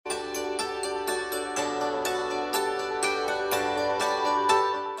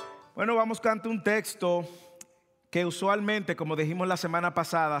Bueno, vamos ante un texto que usualmente, como dijimos la semana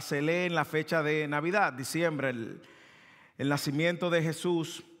pasada, se lee en la fecha de Navidad, diciembre, el nacimiento de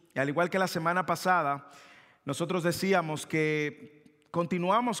Jesús. Y al igual que la semana pasada, nosotros decíamos que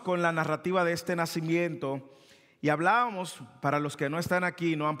continuamos con la narrativa de este nacimiento y hablábamos, para los que no están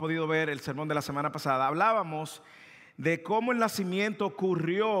aquí, no han podido ver el sermón de la semana pasada, hablábamos de cómo el nacimiento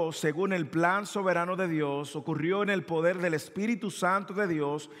ocurrió según el plan soberano de Dios, ocurrió en el poder del Espíritu Santo de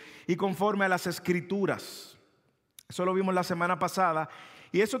Dios y conforme a las Escrituras. Eso lo vimos la semana pasada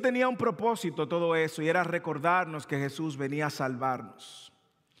y eso tenía un propósito, todo eso, y era recordarnos que Jesús venía a salvarnos.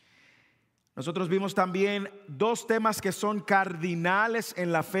 Nosotros vimos también dos temas que son cardinales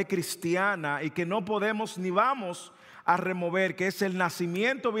en la fe cristiana y que no podemos ni vamos a remover, que es el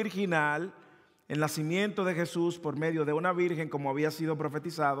nacimiento virginal, el nacimiento de Jesús por medio de una virgen como había sido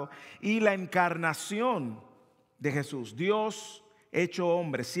profetizado, y la encarnación de Jesús, Dios hecho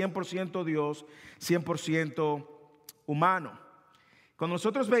hombre, 100% Dios, 100% humano. Cuando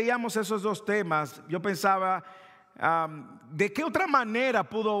nosotros veíamos esos dos temas, yo pensaba, ¿de qué otra manera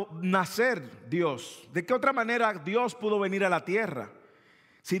pudo nacer Dios? ¿De qué otra manera Dios pudo venir a la tierra?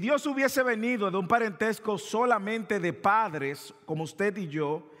 Si Dios hubiese venido de un parentesco solamente de padres, como usted y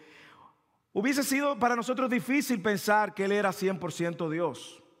yo, hubiese sido para nosotros difícil pensar que Él era 100%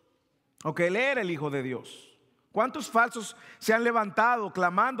 Dios, o que Él era el Hijo de Dios. ¿Cuántos falsos se han levantado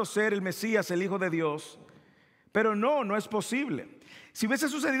clamando ser el Mesías, el Hijo de Dios? Pero no es posible. Si hubiese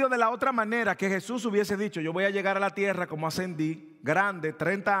sucedido de la otra manera, que Jesús hubiese dicho, yo voy a llegar a la tierra como ascendí, grande,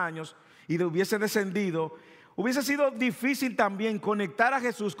 30 años, y hubiese descendido, hubiese sido difícil también conectar a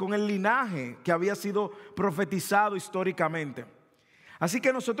Jesús con el linaje que había sido profetizado históricamente. Así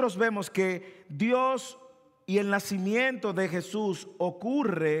que nosotros vemos que Dios y el nacimiento de Jesús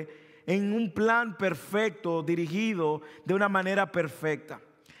ocurre en un plan perfecto, dirigido de una manera perfecta.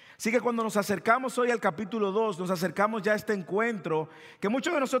 Así que cuando nos acercamos hoy al capítulo 2, nos acercamos ya a este encuentro que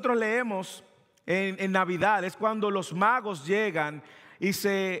muchos de nosotros leemos en Navidad. Es cuando los magos llegan y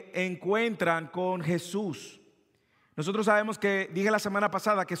se encuentran con Jesús. Nosotros sabemos que, dije la semana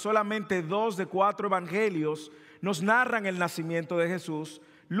pasada, que solamente 2 de 4 evangelios nos narran el nacimiento de Jesús,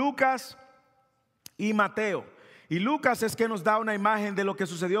 Lucas y Mateo. Y Lucas es que nos da una imagen de lo que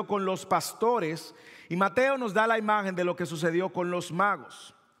sucedió con los pastores, y Mateo nos da la imagen de lo que sucedió con los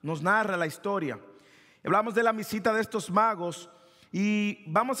magos. Nos narra la historia. Hablamos de la visita de estos magos y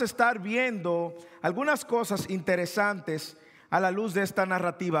vamos a estar viendo algunas cosas interesantes a la luz de esta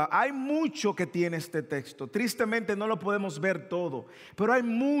narrativa. Hay mucho que tiene este texto. Tristemente no lo podemos ver todo, pero hay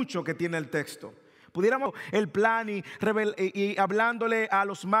mucho que tiene el texto. Pudiéramos el plan y hablándole a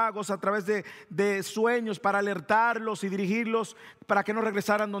los magos a través de sueños para alertarlos y dirigirlos para que no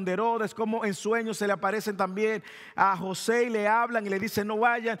regresaran donde Herodes, como en sueños se le aparecen también a José y le hablan y le dicen no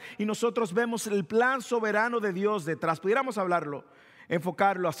vayan, y nosotros vemos el plan soberano de Dios detrás. Pudiéramos hablarlo,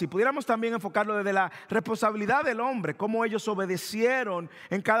 enfocarlo así. Pudiéramos también enfocarlo desde la responsabilidad del hombre, cómo ellos obedecieron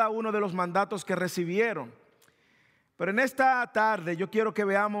en cada uno de los mandatos que recibieron. Pero en esta tarde yo quiero que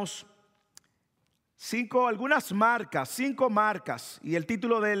veamos algunas marcas, 5 marcas, y el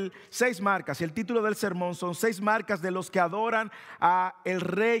título del 6 marcas, y el título del sermón son 6 marcas de los que adoran a el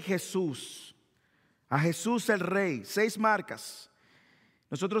Rey Jesús, a Jesús el Rey. 6 marcas.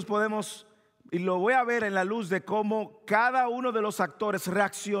 Nosotros podemos, y lo voy a ver en la luz de cómo cada uno de los actores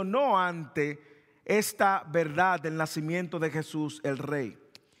reaccionó ante esta verdad del nacimiento de Jesús el Rey.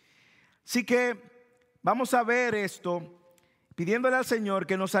 Así que vamos a ver esto, pidiéndole al Señor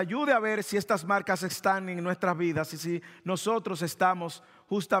que nos ayude a ver si estas marcas están en nuestras vidas y si nosotros estamos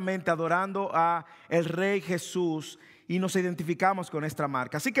justamente adorando a el Rey Jesús y nos identificamos con esta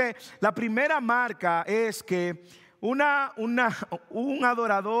marca. Así que la primera marca es que un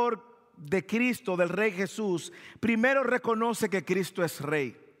adorador de Cristo, del Rey Jesús, primero reconoce que Cristo es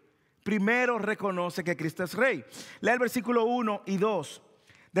Rey. Primero reconoce que Cristo es Rey. Lea el versículo 1 y 2.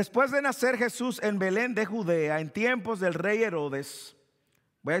 Después de nacer Jesús en Belén de Judea, en tiempos del rey Herodes,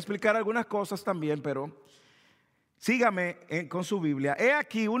 voy a explicar algunas cosas también, pero sígame con su Biblia. He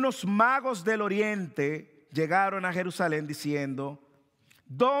aquí unos magos del oriente llegaron a Jerusalén diciendo,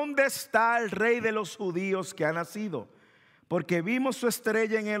 ¿dónde está el rey de los judíos que ha nacido? Porque vimos su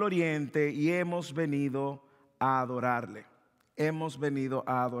estrella en el oriente y hemos venido a adorarle. Hemos venido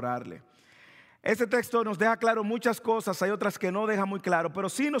a adorarle. Este texto nos deja claro muchas cosas, hay otras que no deja muy claro, pero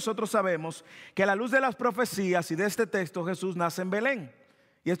sí nosotros sabemos que a la luz de las profecías y de este texto Jesús nace en Belén.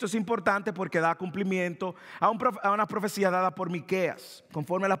 Y esto es importante porque da cumplimiento a una profecía dada por Miqueas,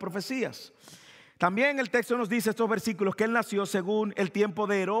 conforme a las profecías. También el texto nos dice estos versículos que él nació según el tiempo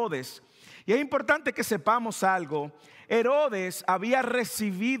de Herodes. Y es importante que sepamos algo. Herodes había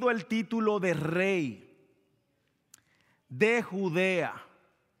recibido el título de rey de Judea.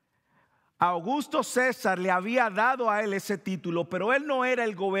 Augusto César le había dado a él ese título, pero él no era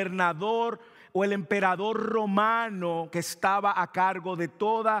el gobernador o el emperador romano que estaba a cargo de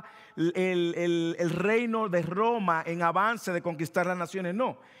todo el reino de Roma en avance de conquistar las naciones.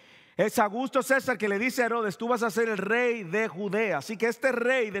 No, es Augusto César que le dice a Herodes: tú vas a ser el rey de Judea. Así que este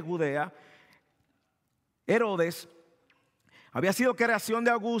rey de Judea, Herodes, había sido creación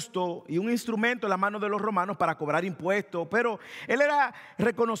de Augusto y un instrumento en la mano de los romanos para cobrar impuestos, pero él era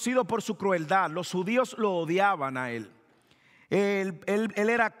reconocido por su crueldad. Los judíos lo odiaban a él. Él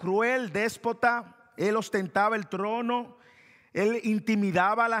era cruel, déspota, él ostentaba el trono, él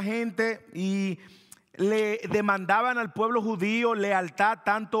intimidaba a la gente y le demandaban al pueblo judío lealtad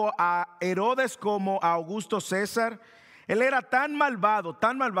tanto a Herodes como a Augusto César. Él era tan malvado,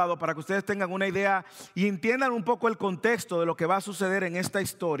 para que ustedes tengan una idea y entiendan un poco el contexto de lo que va a suceder en esta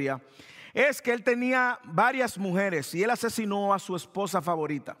historia. Es que él tenía varias mujeres y él asesinó a su esposa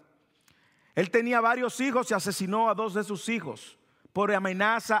favorita. Él tenía varios hijos y asesinó a 2 de sus hijos por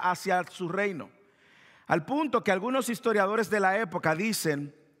amenaza hacia su reino. Al punto que algunos historiadores de la época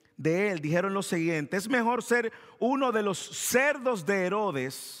dijeron lo siguiente: es mejor ser uno de los cerdos de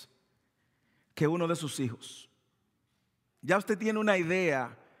Herodes que uno de sus hijos. Ya usted tiene una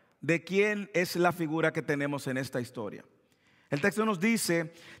idea de quién es la figura que tenemos en esta historia. El texto nos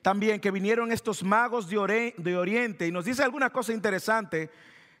dice también que vinieron estos magos de Oriente y nos dice alguna cosa interesante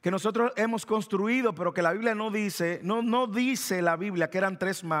que nosotros hemos construido, pero que la Biblia no dice. No dice la Biblia que eran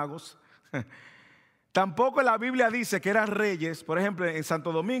 3 magos. Tampoco la Biblia dice que eran reyes. Por ejemplo, en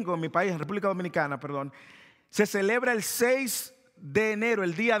Santo Domingo, en mi país, en República Dominicana, se celebra el 6 de enero,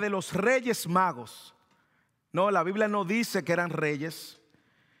 el día de los Reyes Magos. No, la Biblia no dice que eran reyes.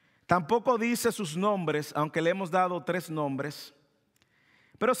 Tampoco dice sus nombres, aunque le hemos dado 3 nombres.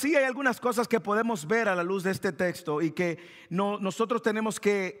 Pero sí hay algunas cosas que podemos ver a la luz de este texto y que nosotros tenemos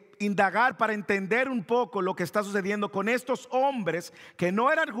que indagar para entender un poco lo que está sucediendo con estos hombres que no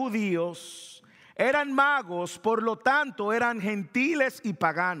eran judíos, eran magos, por lo tanto eran gentiles y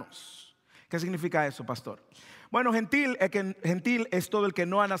paganos. ¿Qué significa eso, pastor? Bueno, gentil es todo el que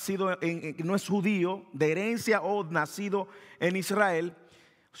no ha nacido, no es judío de herencia o nacido en Israel.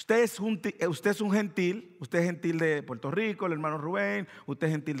 Usted es un gentil. Usted es gentil de Puerto Rico, el hermano Rubén. Usted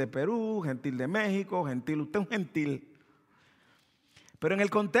es gentil de Perú, gentil de México, usted es un gentil. Pero en el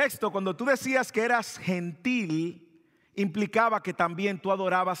contexto, cuando tú decías que eras gentil, implicaba que también tú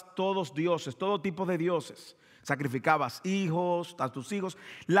adorabas todos dioses, todo tipo de dioses. Sacrificabas hijos a tus hijos.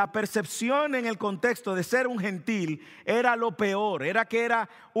 La percepción en el contexto de ser un gentil era lo peor, era que era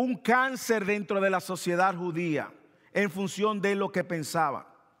un cáncer dentro de la sociedad judía en función de lo que pensaban.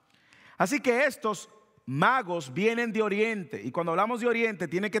 Así que estos magos vienen de Oriente, y cuando hablamos de Oriente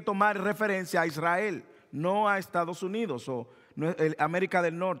tiene que tomar referencia a Israel, no a Estados Unidos o América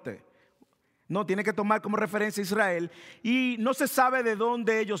del Norte. No, tiene que tomar como referencia a Israel. Y no se sabe de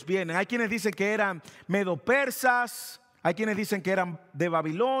dónde ellos vienen. Hay quienes dicen que eran medo-persas, hay quienes dicen que eran de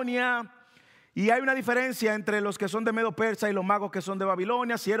Babilonia. Y hay una diferencia entre los que son de Medo-Persa y los magos que son de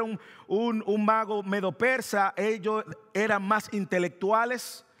Babilonia. Si era un mago Medo-Persa, ellos eran más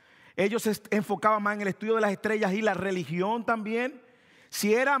intelectuales. Ellos se enfocaban más en el estudio de las estrellas y la religión también.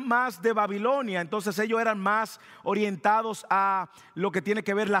 Si eran más de Babilonia, entonces ellos eran más orientados a lo que tiene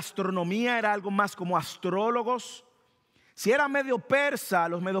que ver la astronomía, era algo más como astrólogos. Si eran medio persa,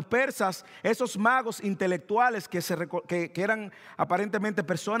 los medio persas, esos magos intelectuales que eran aparentemente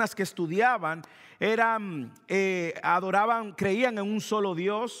personas que estudiaban, adoraban, creían en un solo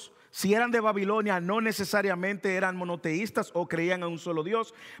Dios. Si eran de Babilonia, no necesariamente eran monoteístas o creían en un solo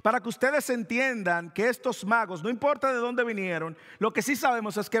Dios. Para que ustedes entiendan que estos magos, no importa de dónde vinieron, lo que sí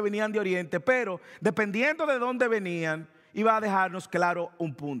sabemos es que venían de Oriente, pero dependiendo de dónde venían, iba a dejarnos claro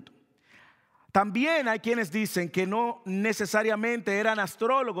un punto. También hay quienes dicen que no necesariamente eran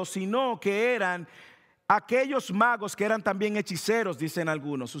astrólogos, sino que eran aquellos magos que eran también hechiceros, dicen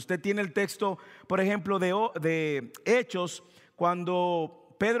algunos. Usted tiene el texto, por ejemplo, de Hechos, cuando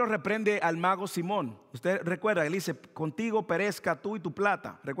Pedro reprende al mago Simón. Usted recuerda, él dice: contigo perezca tú y tu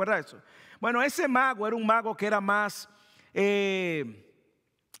plata. ¿Recuerda eso? Bueno, ese mago era un mago que era más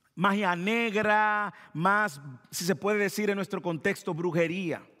magia negra, más, si se puede decir en nuestro contexto,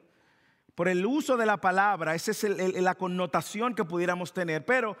 brujería. Por el uso de la palabra, esa es la connotación que pudiéramos tener.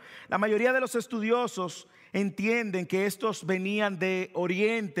 Pero la mayoría de los estudiosos entienden que estos venían de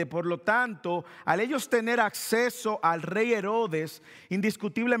Oriente. Por lo tanto, al ellos tener acceso al rey Herodes,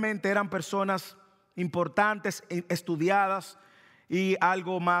 indiscutiblemente eran personas importantes, estudiadas y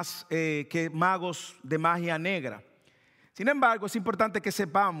algo más que magos de magia negra. Sin embargo, es importante que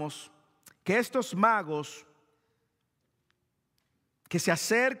sepamos que estos magos que se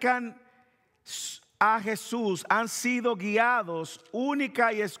acercan a Jesús han sido guiados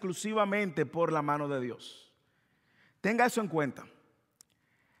única y exclusivamente por la mano de Dios. Tenga eso en cuenta.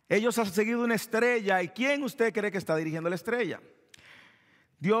 Ellos han seguido una estrella. ¿Y quién usted cree que está dirigiendo la estrella?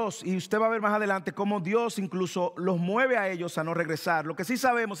 Dios. Y usted va a ver más adelante cómo Dios incluso los mueve a ellos a no regresar. Lo que sí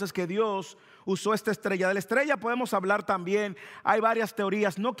sabemos es que Dios usó esta estrella. De la estrella podemos hablar también. Hay varias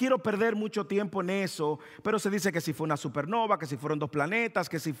teorías. No quiero perder mucho tiempo en eso, pero se dice que si fue una supernova, que si fueron dos planetas,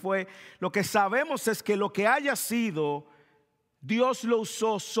 que si fue. Lo que sabemos es que lo que haya sido, Dios lo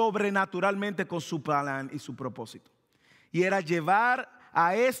usó sobrenaturalmente con su plan y su propósito. Y era llevar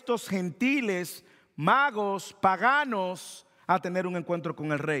a estos gentiles, magos, paganos, a tener un encuentro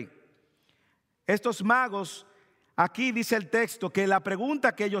con el rey. Estos magos, aquí dice el texto que la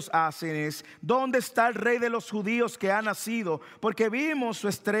pregunta que ellos hacen es: ¿dónde está el rey de los judíos que ha nacido? Porque vimos su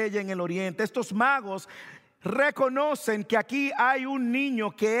estrella en el oriente. Estos magos reconocen que aquí hay un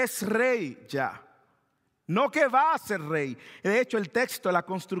niño que es rey ya, no que va a ser rey. De hecho, el texto, la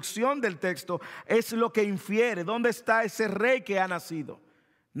construcción del texto es lo que infiere dónde está ese rey que ha nacido.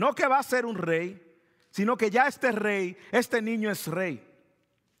 No que va a ser un rey, sino que ya este rey, este niño es rey.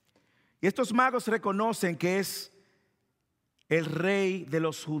 Y estos magos reconocen que es el rey de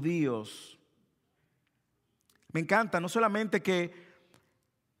los judíos. Me encanta, no solamente que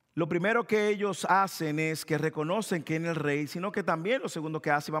lo primero que ellos hacen es que reconocen que es el rey, sino que también lo segundo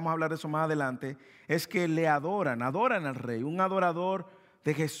que hace, y vamos a hablar de eso más adelante, es que le adoran al rey. Un adorador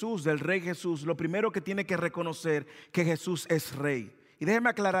de Jesús, del rey Jesús, lo primero que tiene que reconocer que Jesús es rey. Y déjeme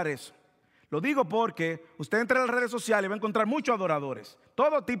aclarar eso. Lo digo porque usted entra en las redes sociales y va a encontrar muchos adoradores,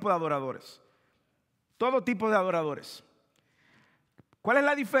 todo tipo de adoradores, todo tipo de adoradores. ¿Cuál es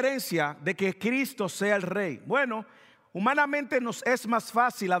la diferencia de que Cristo sea el rey? Bueno, humanamente nos es más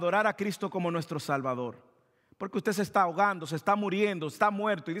fácil adorar a Cristo como nuestro Salvador, porque usted se está ahogando, se está muriendo, está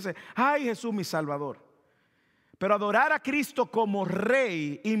muerto y dice: ay, Jesús mi Salvador. Pero adorar a Cristo como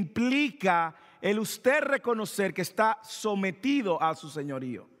rey implica el usted reconocer que está sometido a su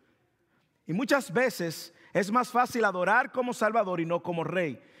señorío. Y muchas veces es más fácil adorar como Salvador y no como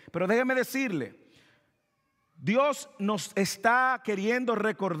rey. Pero déjeme decirle, Dios nos está queriendo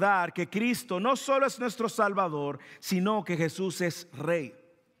recordar que Cristo no solo es nuestro Salvador, sino que Jesús es rey.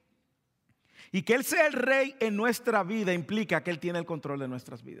 Y que Él sea el rey en nuestra vida implica que Él tiene el control de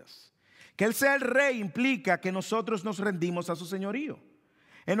nuestras vidas. Que Él sea el rey implica que nosotros nos rendimos a su señorío.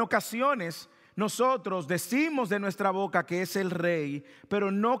 En ocasiones nosotros decimos de nuestra boca que es el rey,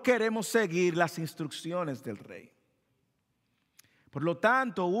 pero no queremos seguir las instrucciones del rey. Por lo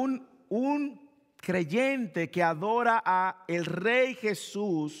tanto, un creyente que adora a el rey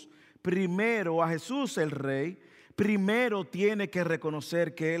Jesús, primero a Jesús el rey, primero tiene que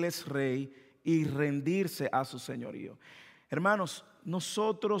reconocer que Él es rey y rendirse a su señorío. Hermanos,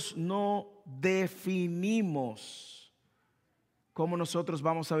 nosotros no definimos cómo nosotros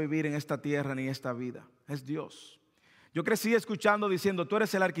vamos a vivir en esta tierra ni esta vida. Es Dios. Yo crecí escuchando diciendo: tú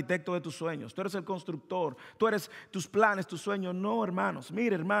eres el arquitecto de tus sueños, tú eres el constructor, tú eres tus planes, tus sueños. No, hermanos,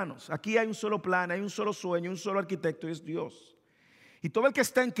 mire, hermanos, aquí hay un solo plan, hay un solo sueño, un solo arquitecto, y es Dios. Y todo el que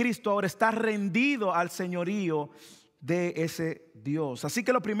está en Cristo ahora está rendido al señorío de ese Dios. Así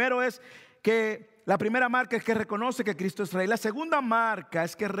que lo primero es que la primera marca es que reconoce que Cristo es rey. La segunda marca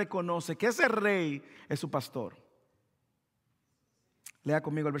es que reconoce que ese rey es su pastor. Lea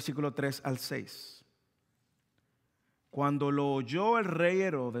conmigo el versículo 3 al 6. Cuando lo oyó el rey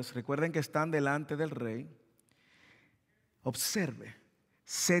Herodes, recuerden que están delante del rey, observe,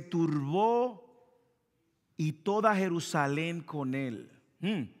 se turbó y toda Jerusalén con él.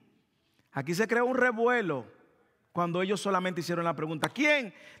 Aquí se creó un revuelo cuando ellos solamente hicieron la pregunta: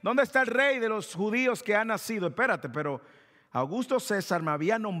 ¿quién? ¿Dónde está el rey de los judíos que ha nacido? Espérate, pero Augusto César me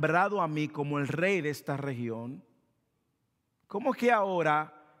había nombrado a mí como el rey de esta región. ¿Cómo que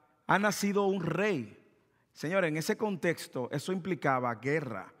ahora ha nacido un rey? Señores, en ese contexto eso implicaba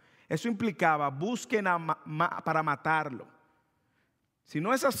guerra. Eso implicaba busquen para matarlo. Si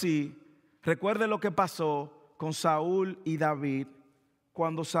no es así, recuerde lo que pasó con Saúl y David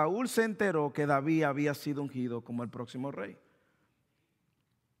cuando Saúl se enteró que David había sido ungido como el próximo rey.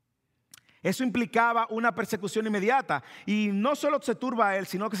 Eso implicaba una persecución inmediata. Y no solo se turba a él,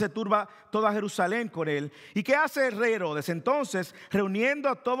 sino que se turba toda Jerusalén con él. ¿Y qué hace el rey Herodes? Entonces, reuniendo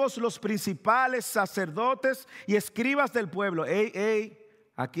a todos los principales sacerdotes y escribas del pueblo.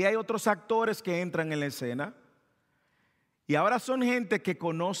 Aquí hay otros actores que entran en la escena. Y ahora son gente que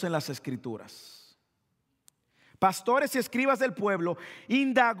conocen las escrituras. pastores y escribas del pueblo,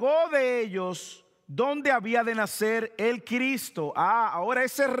 indagó de ellos dónde había de nacer el Cristo. Ahora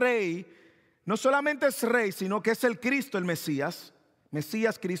ese rey no solamente es rey, sino que es el Cristo, el Mesías.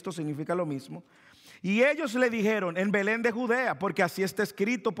 Mesías, Cristo significa lo mismo. Y ellos le dijeron: en Belén de Judea, porque así está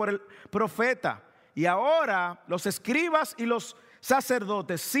escrito por el profeta. Y ahora los escribas y los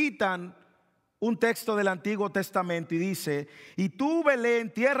sacerdotes citan un texto del Antiguo Testamento y dice: y tú,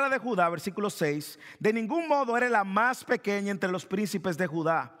 Belén, tierra de Judá, versículo 6, de ningún modo eres la más pequeña entre los príncipes de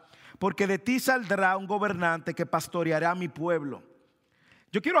Judá, porque de ti saldrá un gobernante que pastoreará mi pueblo.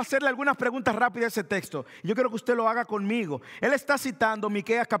 Yo quiero hacerle algunas preguntas rápidas a ese texto. Yo quiero que usted lo haga conmigo. Él está citando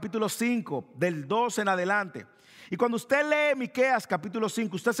Miqueas capítulo 5, del 2 en adelante. Y cuando usted lee Miqueas capítulo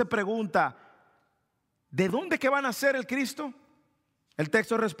 5, usted se pregunta: ¿de dónde que va a nacer el Cristo? El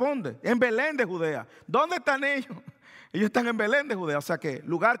texto responde: en Belén de Judea. ¿Dónde están ellos? Ellos están en Belén de Judea, o sea que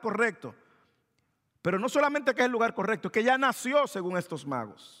lugar correcto. Pero no solamente que es el lugar correcto, es que ya nació según estos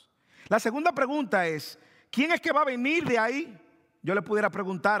magos. La segunda pregunta es: ¿quién es que va a venir de ahí? Yo le pudiera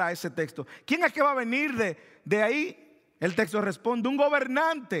preguntar a ese texto: ¿quién es que va a venir de ahí? El texto responde: un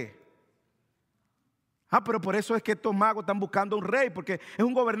gobernante. Pero por eso es que estos magos están buscando un rey, porque es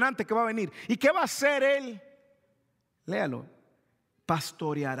un gobernante que va a venir. ¿Y qué va a hacer él? Léalo: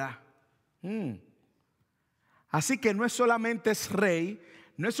 pastoreará. Así que no es solamente es rey,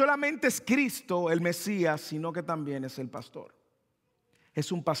 no es solamente es Cristo el Mesías, sino que también es el pastor.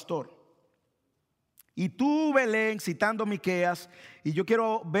 Es un pastor. Y tú, Belén, citando Miqueas, y yo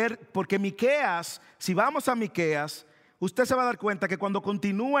quiero ver, porque Miqueas, si vamos a Miqueas, usted se va a dar cuenta que cuando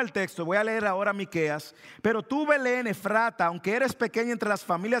continúa el texto, voy a leer ahora Miqueas: pero tú, Belén Efrata, aunque eres pequeña entre las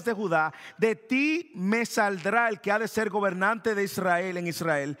familias de Judá, de ti me saldrá el que ha de ser gobernante de Israel en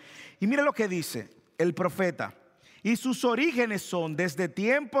Israel. Y mire lo que dice el profeta: y sus orígenes son desde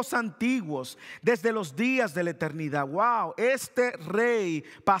tiempos antiguos, desde los días de la eternidad. Wow, este rey,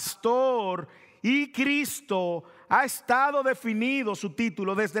 pastor y Cristo ha estado definido su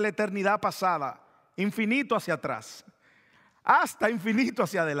título desde la eternidad pasada, infinito hacia atrás, hasta infinito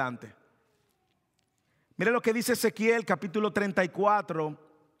hacia adelante. Mire lo que dice Ezequiel capítulo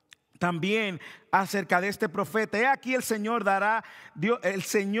 34 también acerca de este profeta: he aquí el Señor el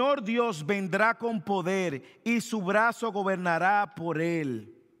Señor Dios vendrá con poder y su brazo gobernará por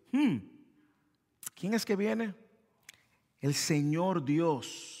él. ¿Quién es que viene? El Señor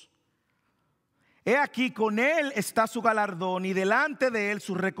Dios. He aquí, con él está su galardón y delante de él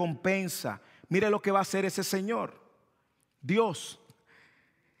su recompensa. Mire lo que va a hacer ese Señor. Dios,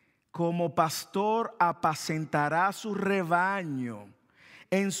 como pastor, apacentará su rebaño.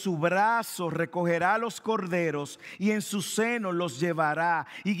 En su brazo recogerá los corderos y en su seno los llevará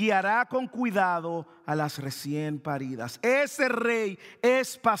y guiará con cuidado a las recién paridas. Ese rey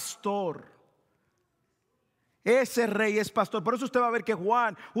es pastor. Ese rey es pastor. Por eso usted va a ver que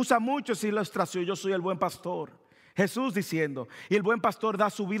Juan usa mucho esa ilustración: yo soy el buen pastor. Jesús diciendo: y el buen pastor da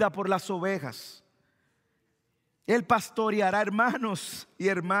su vida por las ovejas. Él pastoreará, hermanos y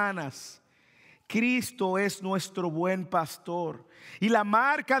hermanas. Cristo es nuestro buen pastor. Y la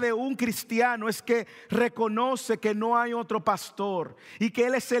marca de un cristiano es que reconoce que no hay otro pastor y que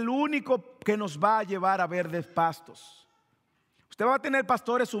Él es el único que nos va a llevar a verdes pastos. Usted va a tener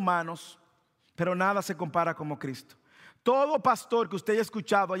pastores humanos, pero nada se compara como Cristo. Todo pastor que usted haya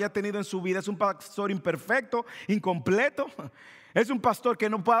escuchado, haya tenido en su vida, es un pastor imperfecto, incompleto. Es un pastor que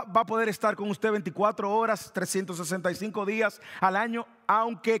no va a poder estar con usted 24 horas, 365 días al año,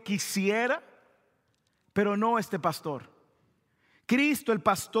 aunque quisiera. Pero no este pastor. Cristo el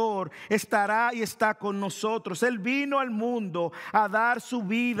pastor estará y está con nosotros. Él vino al mundo a dar su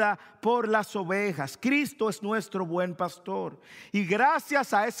vida por las ovejas. Cristo es nuestro buen pastor. Y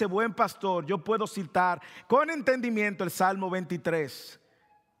gracias a ese buen pastor yo puedo citar con entendimiento el Salmo 23.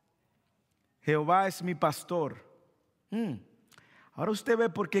 Jehová es mi pastor. Ahora usted ve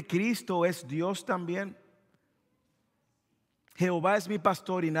por qué Cristo es Dios también. Jehová es mi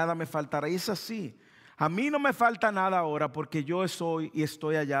pastor y nada me faltará. Y es así. A mí no me falta nada ahora porque yo soy y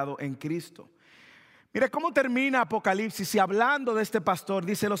estoy hallado en Cristo. Mire cómo termina Apocalipsis, y hablando de este pastor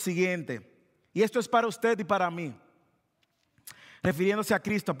dice lo siguiente, y esto es para usted y para mí, refiriéndose a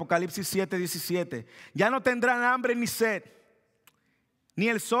Cristo. Apocalipsis 7:17: ya no tendrán hambre ni sed, ni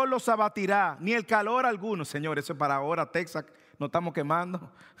el sol los abatirá, ni el calor alguno. Señor, eso es para ahora, Texas, nos estamos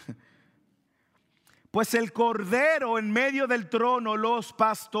quemando. Pues el Cordero en medio del trono los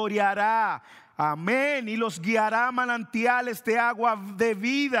pastoreará. Amén. Y los guiará a manantiales de agua de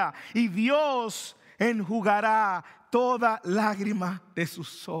vida. Y Dios enjugará toda lágrima de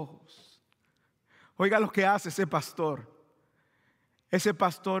sus ojos. Oiga lo que hace ese pastor. Ese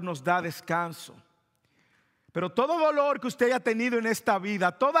pastor nos da descanso. Pero todo dolor que usted haya tenido en esta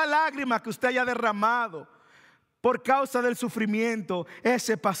vida, toda lágrima que usted haya derramado por causa del sufrimiento,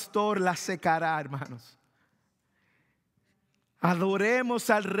 ese pastor la secará, hermanos. Adoremos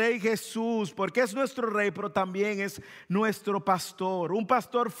al Rey Jesús, porque es nuestro Rey, pero también es nuestro pastor. Un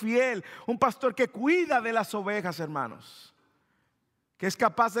pastor fiel, un pastor que cuida de las ovejas, hermanos. Que es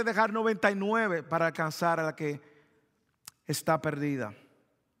capaz de dejar 99 para alcanzar a la que está perdida.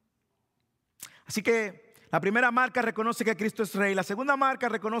 Así que la primera marca reconoce que Cristo es Rey. La segunda marca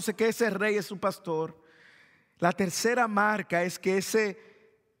reconoce que ese Rey es su pastor. La tercera marca es que se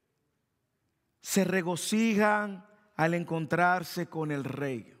regocijan al encontrarse con el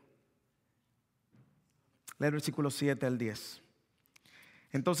Rey. Lee el versículo 7 al 10.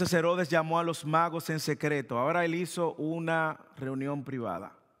 Entonces Herodes llamó a los magos en secreto. Ahora él hizo una reunión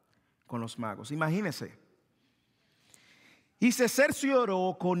privada con los magos. Imagínense. Y se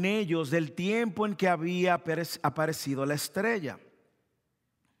cercioró con ellos del tiempo en que había aparecido la estrella.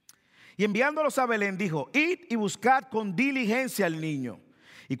 Y enviándolos a Belén dijo: id y buscad con diligencia al niño.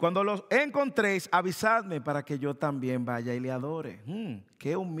 Y cuando los encontréis, avisadme para que yo también vaya y le adore.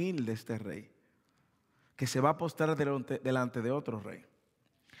 Qué humilde este rey, que se va a postrar delante de otro rey.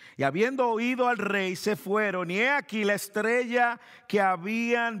 Y habiendo oído al rey, se fueron. Y he aquí la estrella que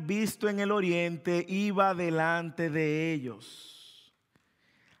habían visto en el oriente iba delante de ellos.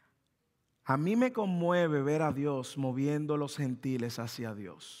 A mí me conmueve ver a Dios moviendo los gentiles hacia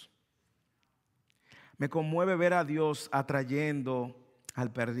Dios. Me conmueve ver a Dios atrayendo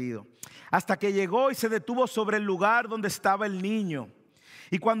al perdido. Hasta que llegó y se detuvo sobre el lugar donde estaba el niño.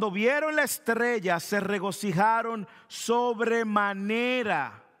 Y cuando vieron la estrella, se regocijaron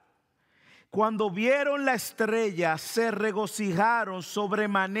sobremanera. Cuando vieron la estrella, se regocijaron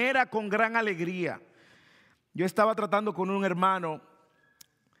sobremanera con gran alegría. Yo estaba tratando con un hermano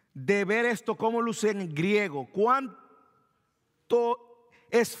de ver esto cómo luce en griego. Cuánto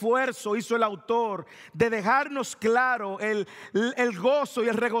esfuerzo hizo el autor de dejarnos claro el gozo y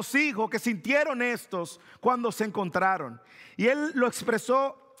el regocijo que sintieron estos cuando se encontraron. Y él lo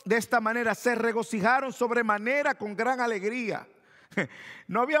expresó de esta manera: se regocijaron sobremanera con gran alegría.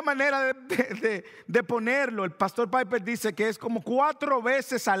 No había manera de ponerlo. El pastor Piper dice que es como 4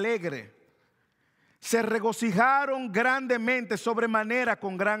 veces alegre. Se regocijaron grandemente, sobremanera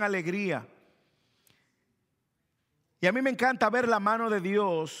con gran alegría. Y a mí me encanta ver la mano de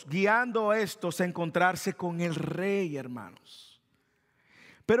Dios guiando a estos a encontrarse con el Rey, hermanos.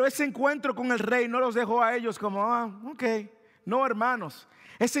 Pero ese encuentro con el Rey no los dejó a ellos como, ok. No, hermanos.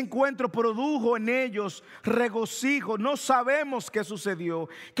 Ese encuentro produjo en ellos regocijo. No sabemos qué sucedió,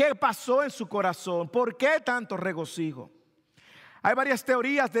 qué pasó en su corazón, por qué tanto regocijo. Hay varias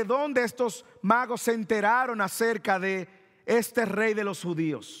teorías de dónde estos magos se enteraron acerca de este Rey de los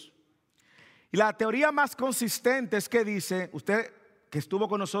judíos. Y la teoría más consistente es que dice, usted que estuvo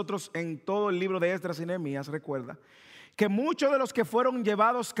con nosotros en todo el libro de Esdras y Nehemías, recuerda, que muchos de los que fueron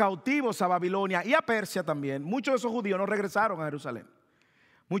llevados cautivos a Babilonia y a Persia también, muchos de esos judíos no regresaron a Jerusalén.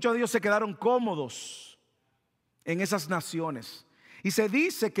 Muchos de ellos se quedaron cómodos en esas naciones. Y se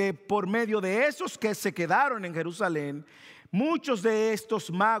dice que por medio de esos que se quedaron en Jerusalén, muchos de estos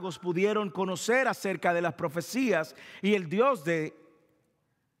magos pudieron conocer acerca de las profecías y el Dios de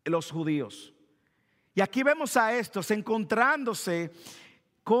los judíos. Y aquí vemos a estos encontrándose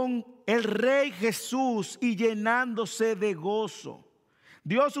con el Rey Jesús y llenándose de gozo.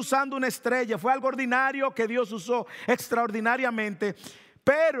 Dios usando una estrella fue algo ordinario que Dios usó extraordinariamente.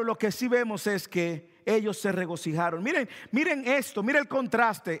 Pero lo que sí vemos es que ellos se regocijaron. Miren esto, miren el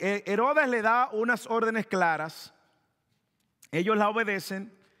contraste. Herodes le da unas órdenes claras. Ellos la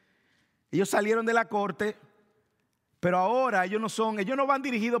obedecen. Ellos salieron de la corte. Pero ahora ellos no van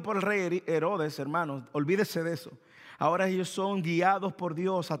dirigidos por el rey Herodes, hermanos. Olvídese de eso. Ahora ellos son guiados por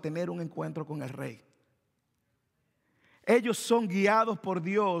Dios a tener un encuentro con el rey. Ellos son guiados por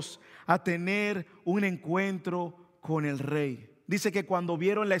Dios a tener un encuentro con el rey. Dice que cuando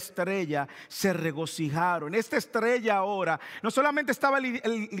vieron la estrella se regocijaron. Esta estrella ahora no solamente estaba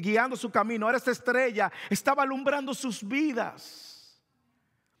guiando su camino, ahora esta estrella estaba alumbrando sus vidas.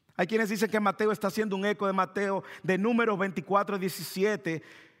 Hay quienes dicen que Mateo está haciendo un eco de Mateo, de Números 24:17.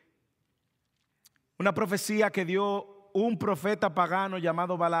 Una profecía que dio un profeta pagano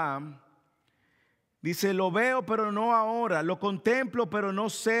llamado Balaam. Dice: lo veo pero no ahora, lo contemplo pero no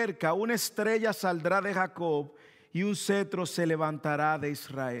cerca. Una estrella saldrá de Jacob y un cetro se levantará de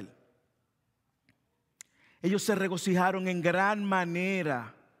Israel. Ellos se regocijaron en gran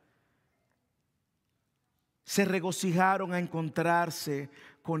manera. Se regocijaron a encontrarse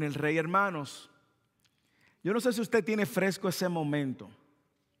con el rey. Hermanos, yo no sé si usted tiene fresco ese momento.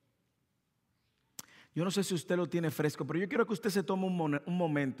 Yo no sé si usted lo tiene fresco, pero yo quiero que usted se tome un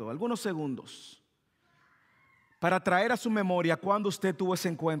momento, algunos segundos, para traer a su memoria cuando usted tuvo ese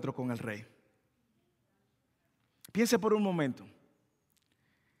encuentro con el Rey. Piense por un momento.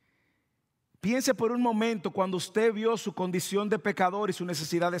 Piense por un momento cuando usted vio su condición de pecador y su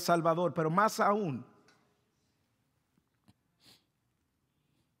necesidad de Salvador, pero más aún,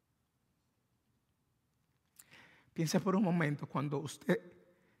 piense por un momento cuando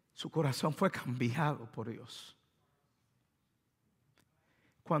su corazón fue cambiado por Dios.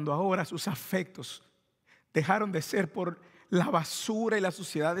 Cuando ahora sus afectos dejaron de ser por la basura y la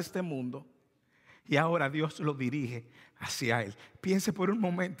suciedad de este mundo y ahora Dios lo dirige hacia Él. Piense por un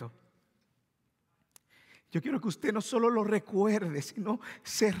momento. Yo quiero que usted no solo lo recuerde, sino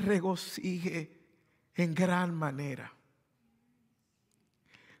se regocije en gran manera.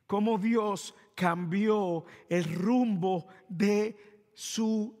 Cómo Dios cambió el rumbo de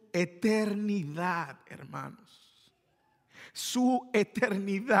su eternidad, hermanos. Su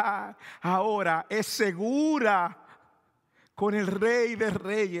eternidad ahora es segura con el Rey de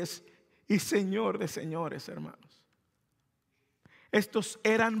Reyes y Señor de Señores, hermanos. Estos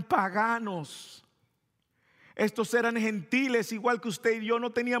eran paganos. Estos eran gentiles, igual que usted y yo,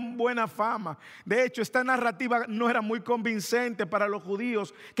 no tenían buena fama. De hecho, esta narrativa no era muy convincente para los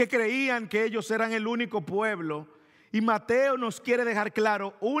judíos que creían que ellos eran el único pueblo. Y Mateo nos quiere dejar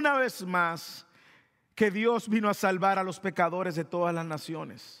claro una vez más que Dios vino a salvar a los pecadores de todas las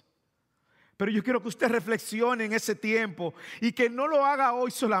naciones. Pero yo quiero que usted reflexione en ese tiempo y que no lo haga hoy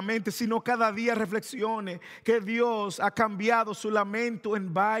solamente, sino cada día reflexione que Dios ha cambiado su lamento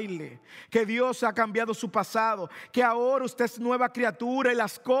en baile, que Dios ha cambiado su pasado, que ahora usted es nueva criatura y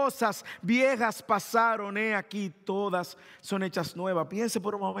las cosas viejas pasaron, aquí todas son hechas nuevas. Piense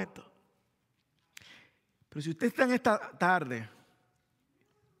por un momento. Pero si usted está en esta tarde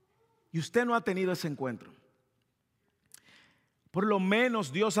y usted no ha tenido ese encuentro, por lo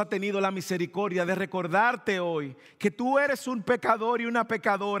menos Dios ha tenido la misericordia de recordarte hoy que tú eres un pecador y una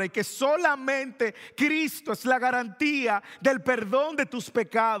pecadora y que solamente Cristo es la garantía del perdón de tus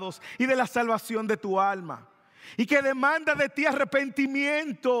pecados y de la salvación de tu alma. Y que demanda de ti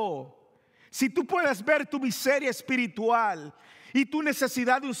arrepentimiento. Si tú puedes ver tu miseria espiritual y tu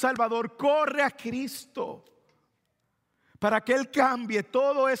necesidad de un Salvador, corre a Cristo para que Él cambie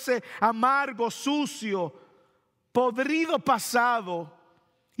todo ese amargo, sucio, podrido pasado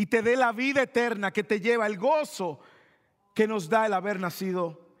y te dé la vida eterna que te lleva, el gozo que nos da el haber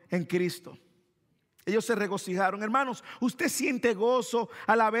nacido en Cristo. Ellos se regocijaron. Hermanos, usted siente gozo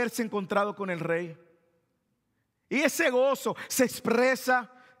al haberse encontrado con el Rey. Y ese gozo se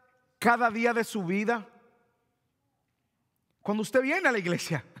expresa cada día de su vida. Cuando usted viene a la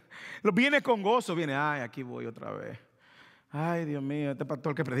iglesia, viene con gozo, viene, ay, aquí voy otra vez. Ay, Dios mío, este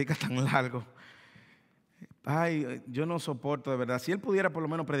pastor que predica tan largo. Ay, yo no soporto de verdad. Si él pudiera por lo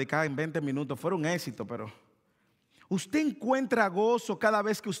menos predicar en 20 minutos, fuera un éxito, pero usted encuentra gozo cada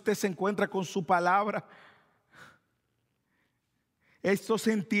vez que usted se encuentra con su palabra. Estos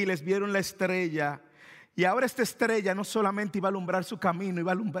gentiles vieron la estrella y ahora esta estrella no solamente iba a alumbrar su camino,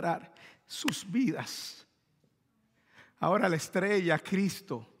 iba a alumbrar sus vidas. Ahora la estrella,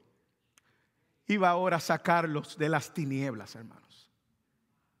 Cristo, iba ahora a sacarlos de las tinieblas, hermanos.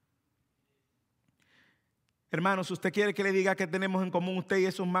 Hermanos, ¿usted quiere que le diga que tenemos en común usted y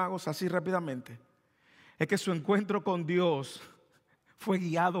esos magos así rápidamente? Es que su encuentro con Dios fue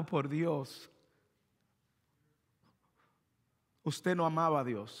guiado por Dios. Usted no amaba a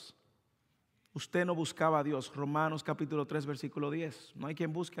Dios. Usted no buscaba a Dios. Romanos capítulo 3, versículo 10. No hay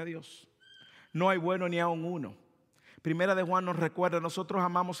quien busque a Dios. No hay bueno ni aun uno. Primera de Juan nos recuerda, nosotros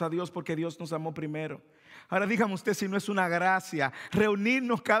amamos a Dios porque Dios nos amó primero. Ahora dígame usted si no es una gracia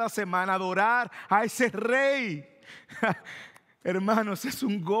reunirnos cada semana, adorar a ese Rey. Hermanos, es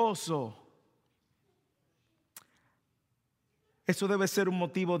un gozo. Eso debe ser un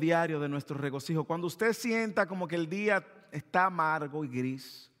motivo diario de nuestro regocijo. Cuando usted sienta como que el día está amargo y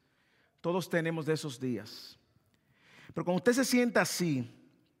gris, todos tenemos de esos días. Pero cuando usted se sienta así,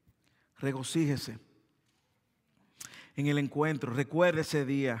 regocíjese en el encuentro. Recuerde ese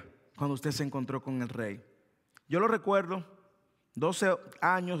día cuando usted se encontró con el Rey. Yo lo recuerdo, 12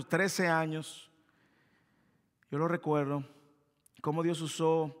 años, 13 años. Yo lo recuerdo, cómo Dios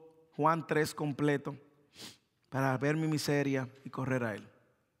usó Juan 3 completo para ver mi miseria y correr a Él.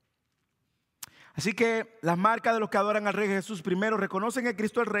 Así que las marcas de los que adoran al Rey Jesús, primero, reconocen que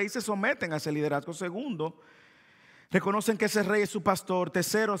Cristo es el Rey y se someten a ese liderazgo. Segundo, reconocen que ese Rey es su pastor.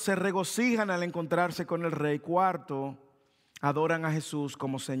 Tercero, se regocijan al encontrarse con el Rey. Cuarto, adoran a Jesús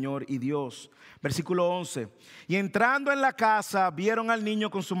como Señor y Dios. Versículo 11. Y entrando en la casa, vieron al niño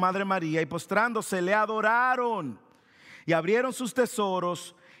con su madre María y postrándose le adoraron. Y abrieron sus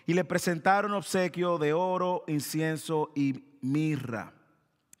tesoros y le presentaron obsequio de oro, incienso y mirra.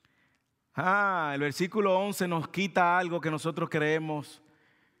 El versículo 11 nos quita algo que nosotros creemos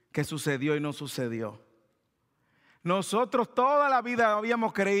que sucedió y no sucedió. Nosotros toda la vida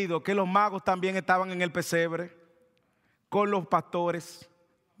habíamos creído que los magos también estaban en el pesebre con los pastores.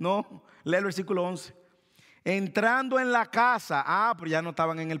 No, lee el versículo 11. Entrando en la casa, pero ya no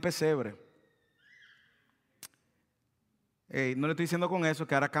estaban en el pesebre. No le estoy diciendo con eso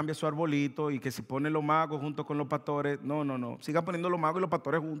que ahora cambie su arbolito y que si pone los magos junto con los pastores. No. Sigan poniendo los magos y los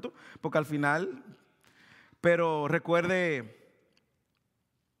pastores juntos, porque al final. Pero recuerde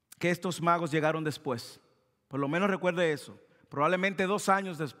que estos magos llegaron después. Por lo menos recuerde eso. Probablemente 2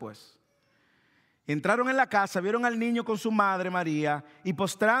 años después. Entraron en la casa, vieron al niño con su madre María y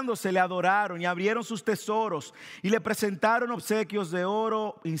postrándose le adoraron y abrieron sus tesoros y le presentaron obsequios de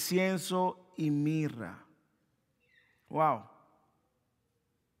oro, incienso y mirra. Wow.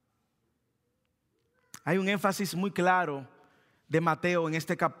 Hay un énfasis muy claro de Mateo en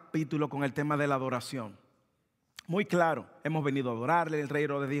este capítulo con el tema de la adoración. Muy claro, hemos venido a adorarle. El rey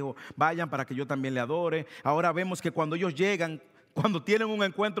Herodes dijo, vayan para que yo también le adore. Ahora vemos que cuando ellos llegan, cuando tienen un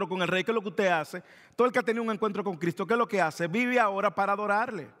encuentro con el rey, ¿qué es lo que usted hace? Todo el que ha tenido un encuentro con Cristo, ¿qué es lo que hace? Vive ahora para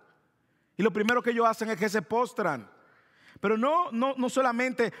adorarle. Y lo primero que ellos hacen es que se postran. Pero no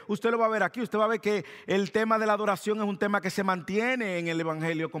solamente usted lo va a ver aquí, usted va a ver que el tema de la adoración es un tema que se mantiene en el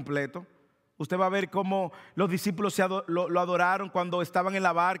evangelio completo. Usted va a ver cómo los discípulos lo adoraron cuando estaban en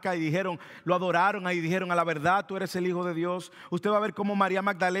la barca y lo adoraron y dijeron, a la verdad tú eres el Hijo de Dios. Usted va a ver cómo María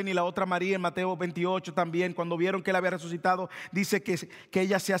Magdalena y la otra María en Mateo 28 también, cuando vieron que él había resucitado, dice que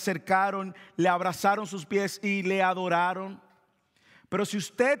ellas se acercaron, le abrazaron sus pies y le adoraron. Pero si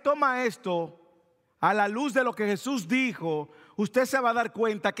usted toma esto a la luz de lo que Jesús dijo, usted se va a dar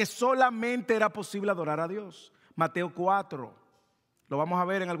cuenta que solamente era posible adorar a Dios. Mateo 4, lo vamos a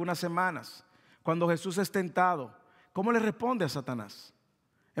ver en algunas semanas. Cuando Jesús es tentado, ¿cómo le responde a Satanás?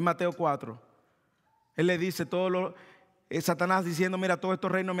 En Mateo 4, él le dice Satanás diciendo, mira, todos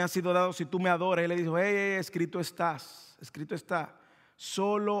estos reinos me han sido dados si tú me adoras. Él le dijo, escrito está,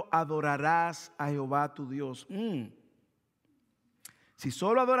 solo adorarás a Jehová tu Dios. Si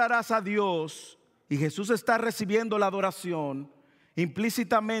solo adorarás a Dios, y Jesús está recibiendo la adoración,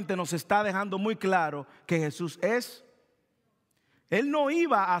 implícitamente nos está dejando muy claro que Jesús es. Él no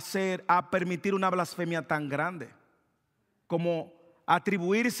iba a permitir una blasfemia tan grande como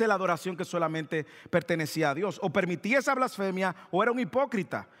atribuirse la adoración que solamente pertenecía a Dios. O permitía esa blasfemia o era un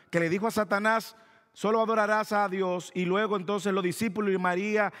hipócrita que le dijo a Satanás, solo adorarás a Dios, y luego entonces los discípulos y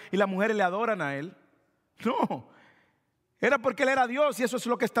María y las mujeres le adoran a él. No. Era porque él era Dios, y eso es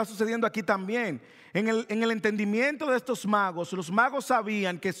lo que está sucediendo aquí también. En el entendimiento de estos magos, los magos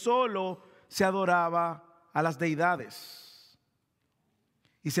sabían que solo se adoraba a las deidades.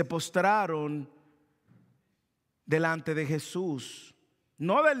 Y se postraron delante de Jesús.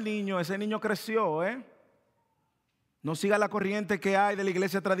 No del niño, ese niño creció, No siga la corriente que hay de la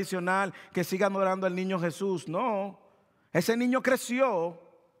iglesia tradicional, que siga adorando al niño Jesús. No, ese niño creció.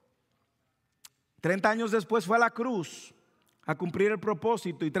 30 años después fue a la cruz a cumplir el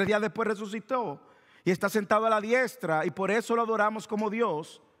propósito, y 3 días después resucitó y está sentado a la diestra, y por eso lo adoramos como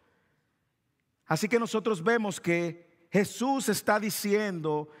Dios. Así que nosotros vemos que Jesús está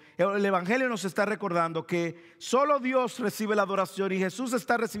diciendo, el evangelio nos está recordando que solo Dios recibe la adoración, y Jesús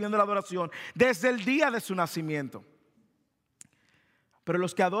está recibiendo la adoración desde el día de su nacimiento. Pero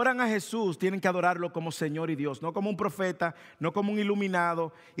los que adoran a Jesús tienen que adorarlo como Señor y Dios, no como un profeta, no como un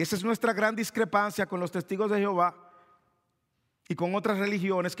iluminado. Y esa es nuestra gran discrepancia con los testigos de Jehová y con otras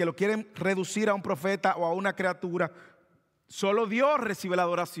religiones que lo quieren reducir a un profeta o a una criatura. Solo Dios recibe la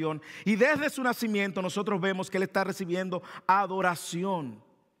adoración, y desde su nacimiento nosotros vemos que Él está recibiendo adoración.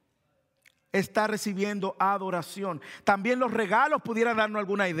 Está recibiendo adoración. También los regalos pudieran darnos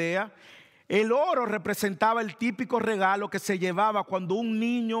alguna idea. El oro representaba el típico regalo que se llevaba cuando un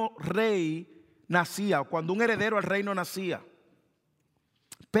niño rey nacía, o cuando un heredero al reino nacía.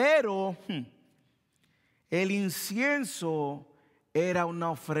 Pero el incienso era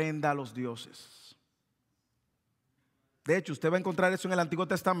una ofrenda a los dioses. De hecho, usted va a encontrar eso en el Antiguo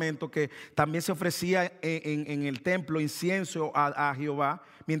Testamento, que también se ofrecía en el templo incienso a Jehová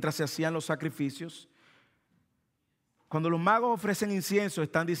mientras se hacían los sacrificios. Cuando los magos ofrecen incienso,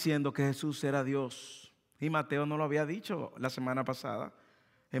 están diciendo que Jesús era Dios. Y Mateo no lo había dicho la semana pasada.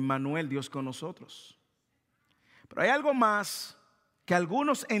 Emmanuel, Dios con nosotros. Pero hay algo más que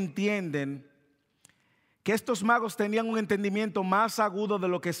algunos entienden, que estos magos tenían un entendimiento más agudo de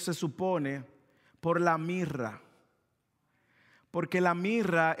lo que se supone por la mirra. Porque la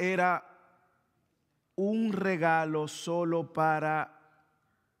mirra era un regalo solo para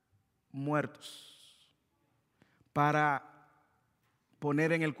muertos, para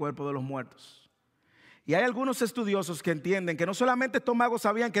poner en el cuerpo de los muertos. Y hay algunos estudiosos que entienden que no solamente estos magos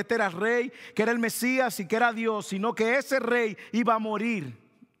sabían que este era rey, que era el Mesías y que era Dios, sino que ese rey iba a morir.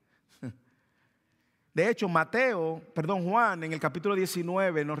 De hecho, Juan en el capítulo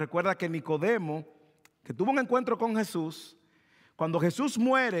 19 nos recuerda que Nicodemo, que tuvo un encuentro con Jesús, cuando Jesús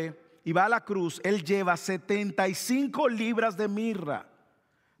muere y va a la cruz, él lleva 75 libras de mirra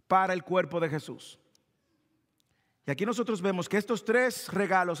para el cuerpo de Jesús. Y aquí nosotros vemos que estos tres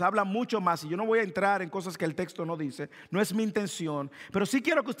regalos hablan mucho más, y yo no voy a entrar en cosas que el texto no dice, no es mi intención, pero sí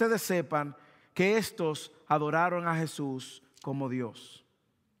quiero que ustedes sepan que estos adoraron a Jesús como Dios.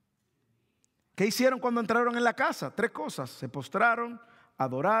 ¿Qué hicieron cuando entraron en la casa? Tres cosas: se postraron,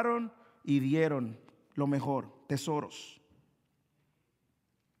 adoraron y dieron lo mejor, tesoros.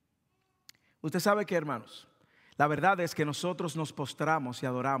 Usted sabe que, hermanos, la verdad es que nosotros nos postramos y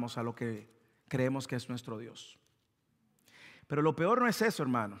adoramos a lo que creemos que es nuestro Dios. Pero lo peor no es eso,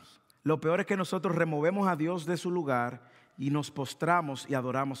 hermanos. Lo peor es que nosotros removemos a Dios de su lugar y nos postramos y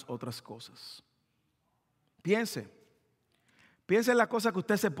adoramos otras cosas. Piense en las cosas que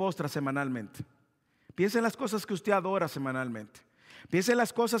usted se postra semanalmente. Piense en las cosas que usted adora semanalmente. Piense en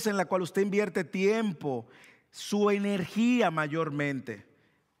las cosas en las cuales usted invierte tiempo, su energía mayormente.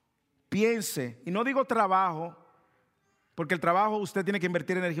 Piense, y no digo trabajo, porque el trabajo usted tiene que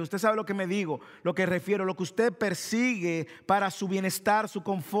invertir energía. Usted sabe lo que me digo, lo que refiero, lo que usted persigue para su bienestar, su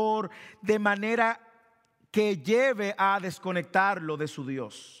confort, de manera que lleve a desconectarlo de su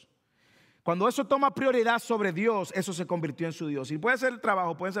Dios. Cuando eso toma prioridad sobre Dios, eso se convirtió en su Dios. Y puede ser el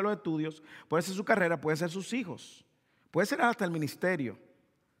trabajo, pueden ser los estudios, puede ser su carrera, puede ser sus hijos, puede ser hasta el ministerio,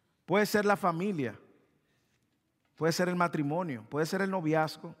 puede ser la familia, puede ser el matrimonio, puede ser el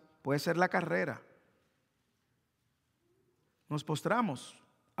noviazgo, puede ser la carrera. Nos postramos.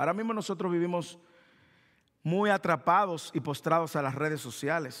 Ahora mismo nosotros vivimos muy atrapados y postrados a las redes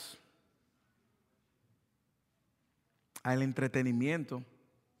sociales, al entretenimiento.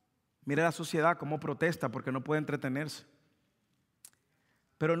 Mire la sociedad cómo protesta porque no puede entretenerse.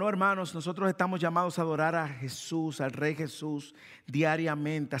 Pero no, hermanos, nosotros estamos llamados a adorar a Jesús, al Rey Jesús,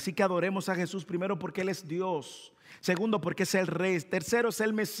 diariamente. Así que adoremos a Jesús primero porque Él es Dios. Segundo, porque es el Rey. Tercero, es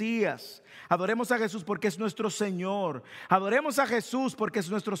el Mesías. Adoremos a Jesús porque es nuestro Señor. Adoremos a Jesús porque es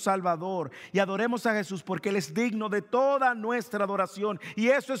nuestro Salvador. Y adoremos a Jesús porque Él es digno de toda nuestra adoración. Y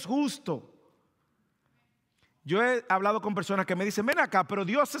eso es justo. Yo he hablado con personas que me dicen: ven acá, pero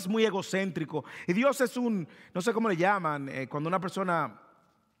Dios es muy egocéntrico. Y Dios es no sé cómo le llaman, cuando una persona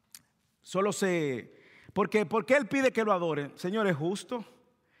solo ¿por qué Él pide que lo adoren? Señor, ¿es justo?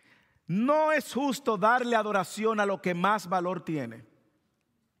 No es justo darle adoración a lo que más valor tiene.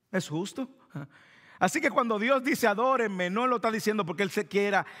 ¿Es justo? Así que cuando Dios dice adórenme, no lo está diciendo porque Él se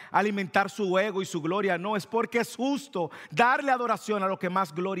quiera alimentar su ego y su gloria. No, es porque es justo darle adoración a lo que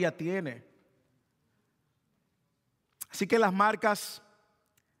más gloria tiene. Así que las marcas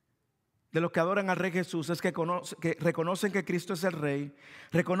de los que adoran al Rey Jesús es que reconocen que Cristo es el Rey,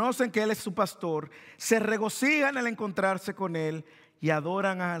 reconocen que Él es su pastor, se regocijan al encontrarse con Él y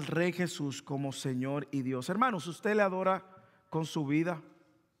adoran al Rey Jesús como Señor y Dios. Hermanos, ¿usted le adora con su vida?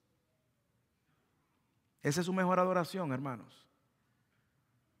 Esa es su mejor adoración, hermanos.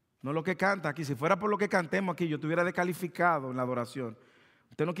 No lo que canta aquí. Si fuera por lo que cantemos aquí, yo estuviera descalificado en la adoración.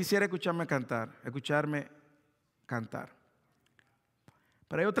 Usted no quisiera escucharme cantar.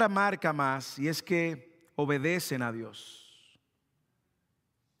 Pero hay otra marca más, y es que obedecen a Dios.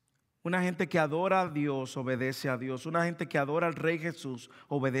 Una gente que adora a Dios obedece a Dios. Una gente que adora al Rey Jesús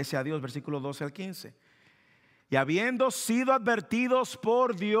obedece a Dios. Versículo 12 al 15. Y habiendo sido advertidos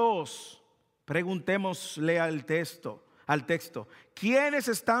por Dios, preguntémosle al texto, ¿quiénes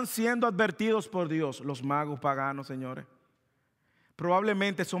están siendo advertidos por Dios? Los magos paganos, señores.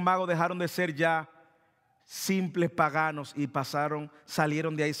 Probablemente esos magos dejaron de ser ya simples paganos y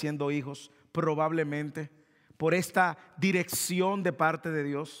salieron de ahí siendo hijos, probablemente por esta dirección de parte de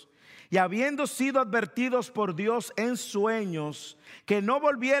Dios. Y habiendo sido advertidos por Dios en sueños que no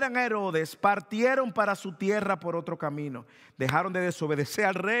volvieran a Herodes, partieron para su tierra por otro camino. Dejaron de desobedecer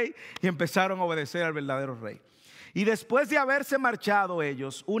al rey y empezaron a obedecer al verdadero rey. Y después de haberse marchado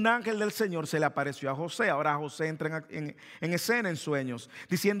ellos, un ángel del Señor se le apareció a José. Ahora José entra en escena en sueños,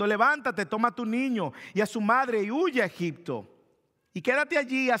 diciendo: levántate, toma a tu niño y a su madre y huye a Egipto. Y quédate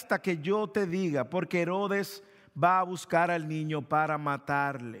allí hasta que yo te diga, porque Herodes va a buscar al niño para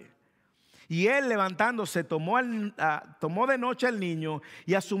matarle. Y él, levantándose, tomó de noche al niño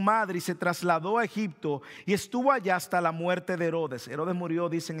y a su madre y se trasladó a Egipto y estuvo allá hasta la muerte de Herodes. Herodes murió,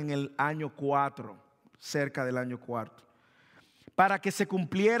 dicen, en el año 4, cerca del año 4. Para que se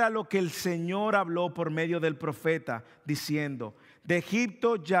cumpliera lo que el Señor habló por medio del profeta, diciendo: de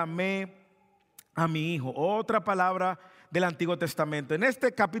Egipto llamé a mi hijo. Otra palabra del Antiguo Testamento. En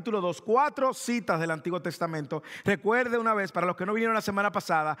este capítulo 2, 4 citas del Antiguo Testamento. Recuerde una vez, para los que no vinieron la semana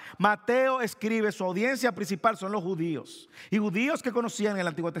pasada, Mateo escribe, su audiencia principal son los judíos, y judíos que conocían el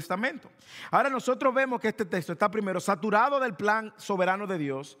Antiguo Testamento. Ahora nosotros vemos que este texto está primero saturado del plan soberano de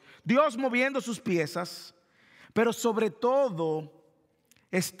Dios, Dios moviendo sus piezas, pero sobre todo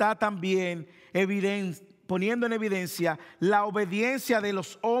está también poniendo en evidencia la obediencia de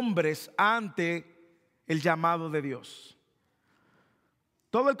los hombres ante el llamado de Dios.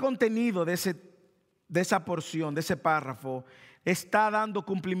 Todo el contenido de esa porción, de ese párrafo, está dando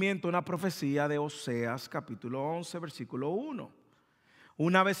cumplimiento a una profecía de Oseas capítulo 11, versículo 1.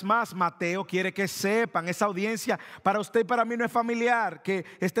 Una vez más, Mateo quiere que sepan, esa audiencia para usted y para mí no es familiar que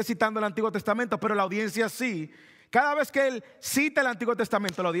esté citando el Antiguo Testamento, pero la audiencia sí. Cada vez que él cita el Antiguo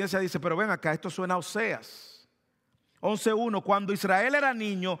Testamento, la audiencia dice: pero ven acá, esto suena a Oseas 11:1. Cuando Israel era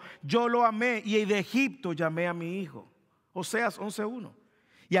niño, yo lo amé y de Egipto llamé a mi hijo. Oseas 11:1.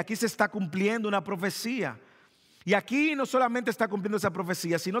 Y aquí se está cumpliendo una profecía. Y aquí no solamente está cumpliendo esa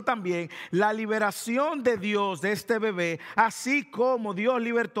profecía, sino también la liberación de Dios de este bebé, así como Dios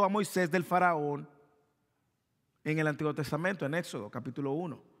libertó a Moisés del faraón en el Antiguo Testamento, en Éxodo capítulo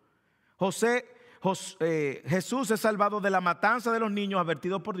 1. Jesús es salvado de la matanza de los niños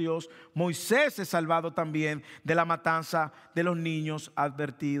advertido por Dios. Moisés es salvado también de la matanza de los niños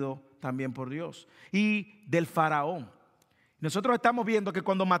advertido también por Dios. Y del faraón. Nosotros estamos viendo que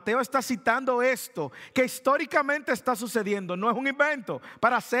cuando Mateo está citando esto, que históricamente está sucediendo, no es un invento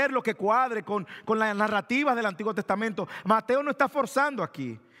para hacer lo que cuadre con las narrativas del Antiguo Testamento. Mateo no está forzando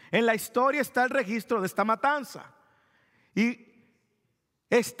aquí. En la historia está el registro de esta matanza. Y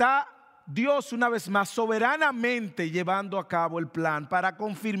está Dios una vez más soberanamente llevando a cabo el plan para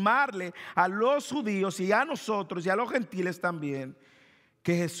confirmarle a los judíos y a nosotros y a los gentiles también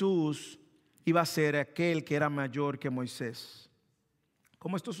que Jesús iba a ser aquel que era mayor que Moisés.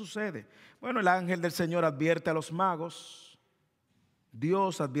 ¿Cómo esto sucede? Bueno, el ángel del Señor advierte a los magos.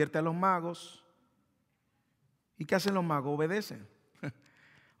 Dios advierte a los magos. ¿Y qué hacen los magos? Obedecen.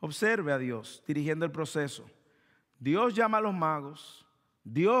 Observe a Dios dirigiendo el proceso. Dios llama a los magos.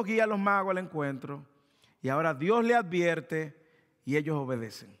 Dios guía a los magos al encuentro. Y ahora Dios le advierte y ellos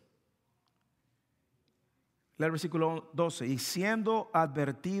obedecen. El versículo 12, y siendo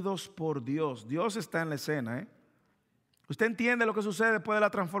advertidos por Dios. Dios está en la escena. ¿Usted entiende lo que sucede después de la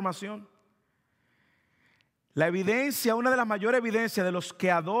transformación? La evidencia, una de las mayores evidencias de los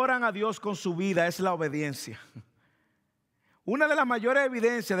que adoran a Dios con su vida es la obediencia. Una de las mayores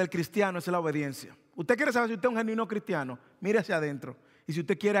evidencias del cristiano es la obediencia. Usted quiere saber si usted es un genuino cristiano, mire hacia adentro. Y si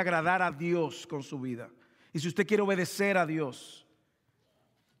usted quiere agradar a Dios con su vida, y si usted quiere obedecer a Dios.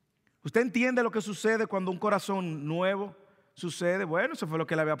 ¿Usted entiende lo que sucede cuando un corazón nuevo sucede? Bueno, eso fue lo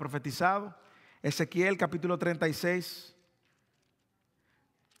que él había profetizado. Ezequiel capítulo 36.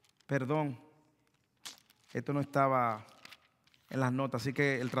 Perdón, esto no estaba en las notas, así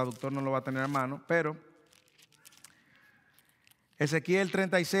que el traductor no lo va a tener a mano, pero Ezequiel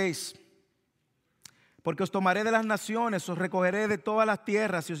 36. Porque os tomaré de las naciones, os recogeré de todas las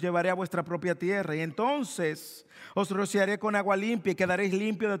tierras y os llevaré a vuestra propia tierra. Y entonces os rociaré con agua limpia y quedaréis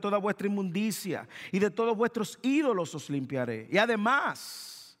limpios de toda vuestra inmundicia. Y de todos vuestros ídolos os limpiaré. Y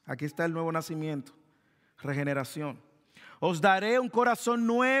además, aquí está el nuevo nacimiento, regeneración. Os daré un corazón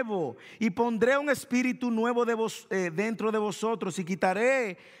nuevo y pondré un espíritu nuevo dentro de vosotros y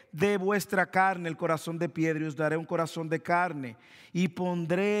quitaré de vuestra carne el corazón de piedra y os daré un corazón de carne y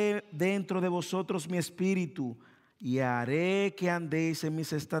pondré dentro de vosotros mi espíritu y haré que andéis en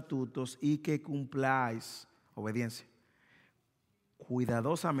mis estatutos y que cumpláis, obediencia,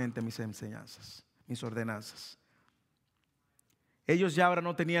 cuidadosamente mis enseñanzas, mis ordenanzas. Ellos ya ahora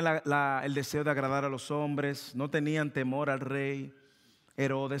no tenían el deseo de agradar a los hombres, no tenían temor al rey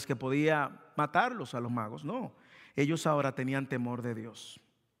Herodes que podía matarlos a los magos, no. Ellos ahora tenían temor de Dios.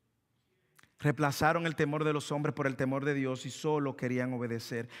 Reemplazaron el temor de los hombres por el temor de Dios y solo querían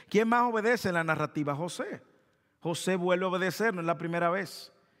obedecer. ¿Quién más obedece en la narrativa? José. José vuelve a obedecer, no es la primera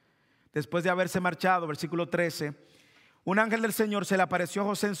vez. Después de haberse marchado, versículo 13, un ángel del Señor se le apareció a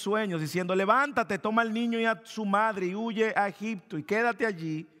José en sueños diciendo: levántate, toma al niño y a su madre y huye a Egipto y quédate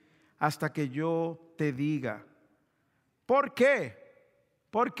allí hasta que yo te diga. ¿Por qué?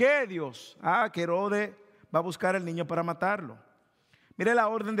 ¿Por qué, Dios? Que Herodes va a buscar al niño para matarlo. Mire la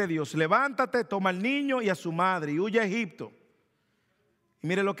orden de Dios. Levántate, toma al niño y a su madre y huye a Egipto. Y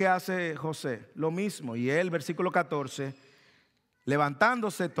mire lo que hace José. Lo mismo. Y él, versículo 14,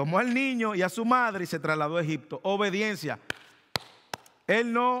 levantándose, tomó al niño y a su madre y se trasladó a Egipto. Obediencia.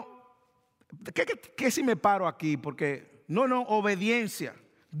 Él no... ¿Qué si me paro aquí? Porque no, obediencia.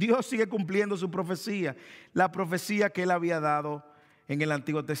 Dios sigue cumpliendo su profecía. La profecía que él había dado en el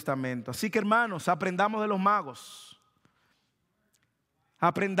Antiguo Testamento. Así que, hermanos, aprendamos de los magos.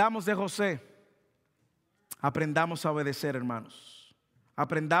 Aprendamos de José. Aprendamos a obedecer, hermanos.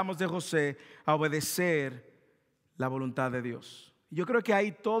 Aprendamos de José a obedecer la voluntad de Dios. Yo creo que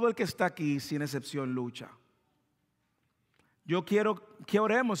ahí todo el que está aquí, sin excepción, lucha. Yo quiero que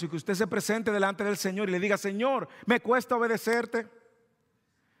oremos y que usted se presente delante del Señor y le diga: Señor, me cuesta obedecerte.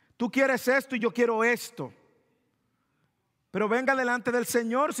 Tú quieres esto y yo quiero esto. Pero venga delante del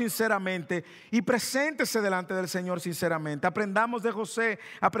Señor sinceramente y preséntese delante del Señor sinceramente. Aprendamos de José,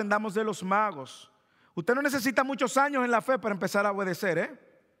 aprendamos de los magos. Usted no necesita muchos años en la fe para empezar a obedecer, ¿eh?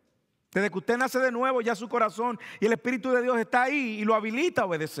 Desde que usted nace de nuevo, ya su corazón y el Espíritu de Dios está ahí y lo habilita a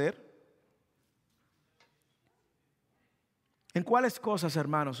obedecer. ¿En cuáles cosas,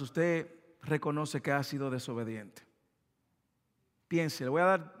 hermanos, usted reconoce que ha sido desobediente? Piense, le voy a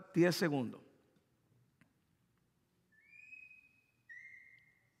dar 10 segundos.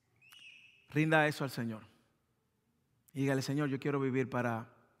 Rinda eso al Señor. Y dígale: Señor, yo quiero vivir para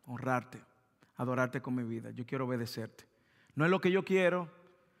honrarte, adorarte con mi vida. Yo quiero obedecerte. No es lo que yo quiero,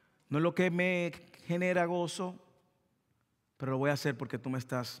 no es lo que me genera gozo, pero lo voy a hacer porque tú me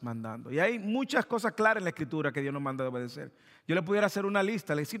estás mandando. Y hay muchas cosas claras en la Escritura que Dios nos manda de obedecer. Yo le pudiera hacer una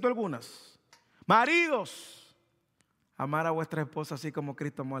lista, le cito algunas. Maridos, amar a vuestra esposa así como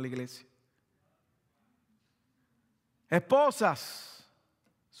Cristo amó a la iglesia. Esposas,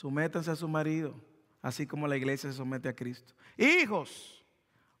 sométanse a su marido, así como la iglesia se somete a Cristo. Hijos,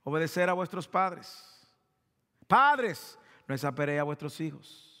 obedecer a vuestros padres. Padres, no desaperéis a vuestros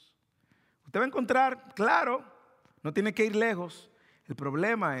hijos. Usted va a encontrar, claro, no tiene que ir lejos. El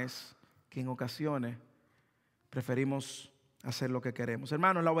problema es que en ocasiones preferimos hacer lo que queremos.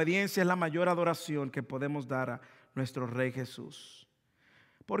 Hermanos, la obediencia es la mayor adoración que podemos dar a nuestro Rey Jesús.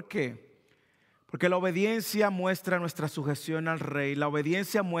 ¿Por qué? Porque la obediencia muestra nuestra sujeción al Rey. La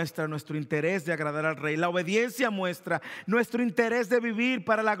obediencia muestra nuestro interés de agradar al Rey. La obediencia muestra nuestro interés de vivir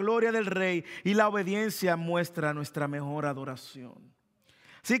para la gloria del Rey. Y la obediencia muestra nuestra mejor adoración.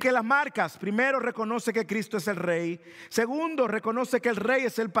 Así que las marcas: primero, reconoce que Cristo es el Rey. Segundo, reconoce que el Rey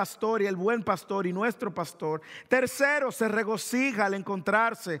es el pastor y el buen pastor y nuestro pastor. Tercero, se regocija al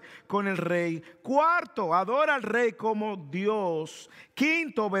encontrarse con el Rey. Cuarto, adora al Rey como Dios.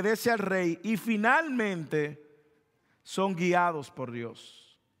 Quinto, obedece al Rey. Y finalmente, son guiados por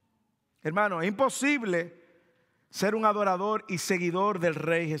Dios. Hermano, es imposible ser un adorador y seguidor del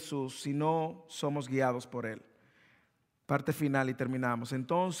Rey Jesús si no somos guiados por Él. Parte final y terminamos.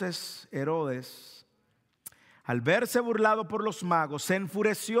 Entonces Herodes, al verse burlado por los magos, se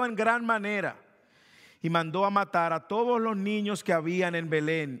enfureció en gran manera y mandó a matar a todos los niños que habían en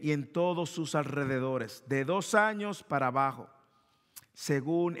Belén y en todos sus alrededores, de 2 años para abajo,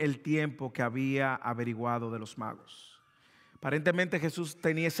 según el tiempo que había averiguado de los magos. Aparentemente Jesús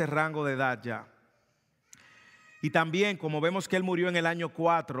tenía ese rango de edad ya. Y también, como vemos que él murió en el año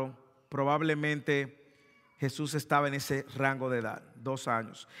 4, probablemente Jesús estaba en ese rango de edad, 2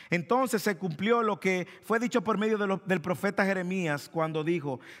 años. Entonces se cumplió lo que fue dicho por medio del profeta Jeremías cuando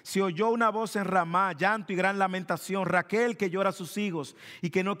dijo: se oyó una voz en Ramá, llanto y gran lamentación, Raquel que llora a sus hijos y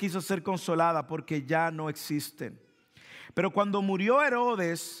que no quiso ser consolada porque ya no existen. Pero cuando murió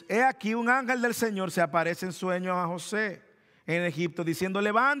Herodes, he aquí un ángel del Señor se aparece en sueños a José en Egipto, diciendo: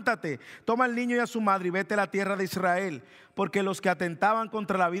 levántate, toma al niño y a su madre y vete a la tierra de Israel, porque los que atentaban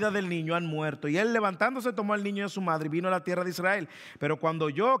contra la vida del niño han muerto. Y él, levantándose, tomó al niño y a su madre y vino a la tierra de Israel. Pero cuando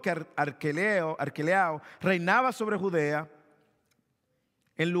oyó que Arquelao reinaba sobre Judea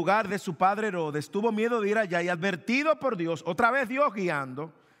en lugar de su padre Herodes, tuvo miedo de ir allá y, advertido por Dios, otra vez Dios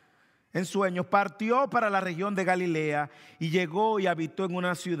guiando en sueños, partió para la región de Galilea y llegó y habitó en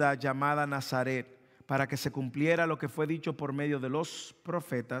una ciudad llamada Nazaret, para que se cumpliera lo que fue dicho por medio de los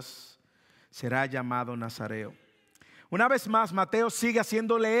profetas: será llamado Nazareo. Una vez más, Mateo sigue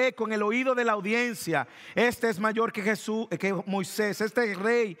haciéndole eco en el oído de la audiencia: este es mayor que Moisés, este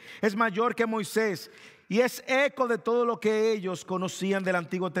rey es mayor que Moisés. Y es eco de todo lo que ellos conocían del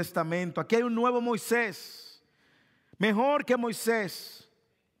Antiguo Testamento. Aquí hay un nuevo Moisés, mejor que Moisés.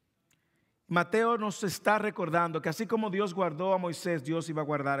 Mateo nos está recordando que así como Dios guardó a Moisés, Dios iba a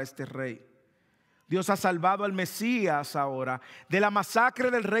guardar a este rey. Dios ha salvado al Mesías ahora de la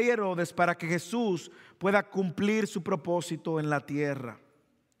masacre del rey Herodes para que Jesús pueda cumplir su propósito en la tierra.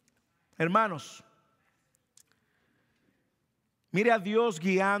 Hermanos, mire a Dios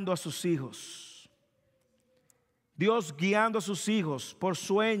guiando a sus hijos. Dios guiando a sus hijos por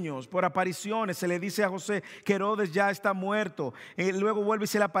sueños, por apariciones. Se le dice a José que Herodes ya está muerto. Luego vuelve y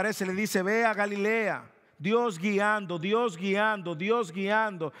se le aparece, le dice: ve a Galilea. Dios guiando, Dios guiando, Dios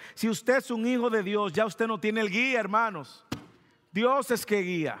guiando. Si usted es un hijo de Dios, ya usted no tiene el guía, hermanos. Dios es que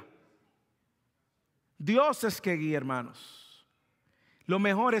guía. Dios es que guía, hermanos. Lo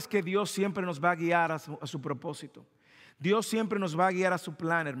mejor es que Dios siempre nos va a guiar a su propósito. Dios siempre nos va a guiar a su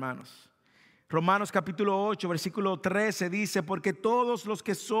plan, hermanos. Romanos capítulo 8, versículo 13 dice: porque todos los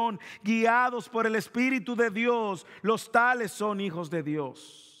que son guiados por el Espíritu de Dios, los tales son hijos de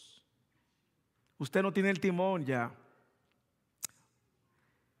Dios. Usted no tiene el timón ya.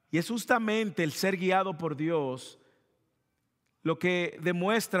 Y es justamente el ser guiado por Dios lo que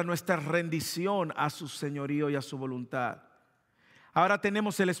demuestra nuestra rendición a su señorío y a su voluntad. Ahora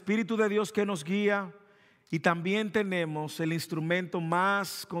tenemos el Espíritu de Dios que nos guía y también tenemos el instrumento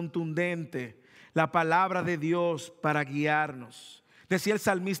más contundente, la palabra de Dios para guiarnos. Decía el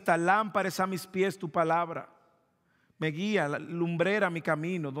salmista: lámpara es a mis pies tu palabra, me guía, lumbrera mi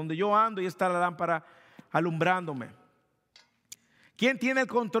camino. Donde yo ando, y está la lámpara alumbrándome. ¿Quién tiene el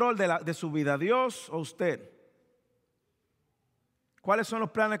control de su vida, Dios o usted? ¿Cuáles son los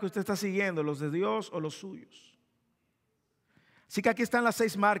planes que usted está siguiendo, los de Dios o los suyos? Así que aquí están las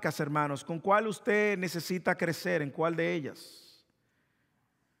 6 marcas, hermanos. ¿Con cuál usted necesita crecer? ¿En cuál de ellas?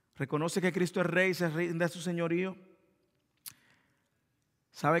 ¿Reconoce que Cristo es Rey y se rinde a su señorío?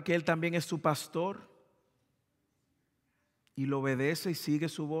 ¿Sabe que Él también es su pastor? Y lo obedece y sigue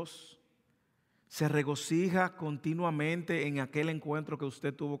su voz. Se regocija continuamente en aquel encuentro que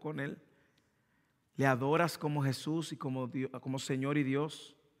usted tuvo con Él. Le adoras como Jesús y como Señor y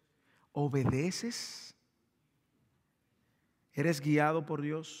Dios. ¿Obedeces? ¿Eres guiado por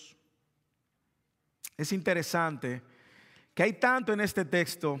Dios? Es interesante que hay tanto en este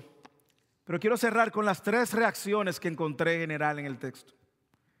texto, pero quiero cerrar con las 3 reacciones que encontré en general en el texto.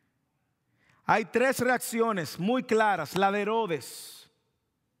 Hay 3 reacciones muy claras. La de Herodes: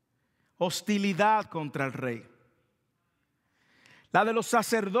 hostilidad contra el rey. La de los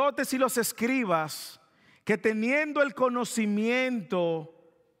sacerdotes y los escribas, que teniendo el conocimiento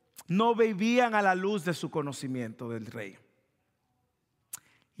no vivían a la luz de su conocimiento del rey.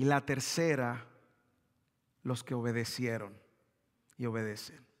 Y la tercera, los que obedecieron y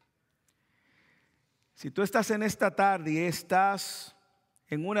obedecen. Si tú estás en esta tarde y estás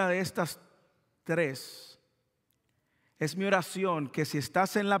en una de estas 3, es mi oración que si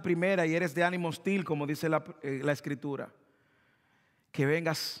estás en la primera y eres de ánimo hostil, como dice la Escritura, que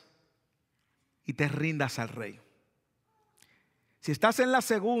vengas y te rindas al Rey. Si estás en la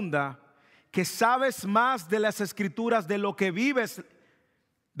segunda, que sabes más de las Escrituras, de lo que vives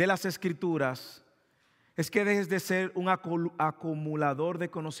de las Escrituras, es que dejes de ser un acumulador de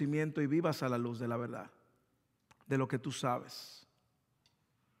conocimiento y vivas a la luz de la verdad, de lo que tú sabes.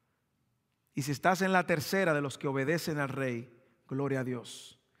 Y si estás en la tercera, de los que obedecen al Rey, gloria a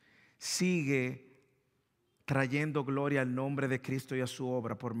Dios. Sigue trayendo gloria al nombre de Cristo y a su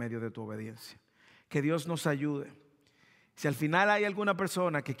obra por medio de tu obediencia. Que Dios nos ayude. Si al final hay alguna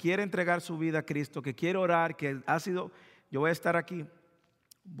persona que quiere entregar su vida a Cristo, que quiere orar, que ha sido, yo voy a estar aquí.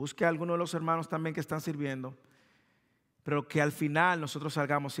 Busque a alguno de los hermanos también que están sirviendo. Pero que al final nosotros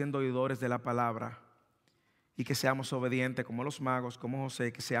salgamos siendo oidores de la palabra. Y que seamos obedientes como los magos, como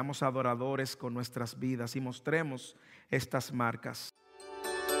José, que seamos adoradores con nuestras vidas y mostremos estas marcas.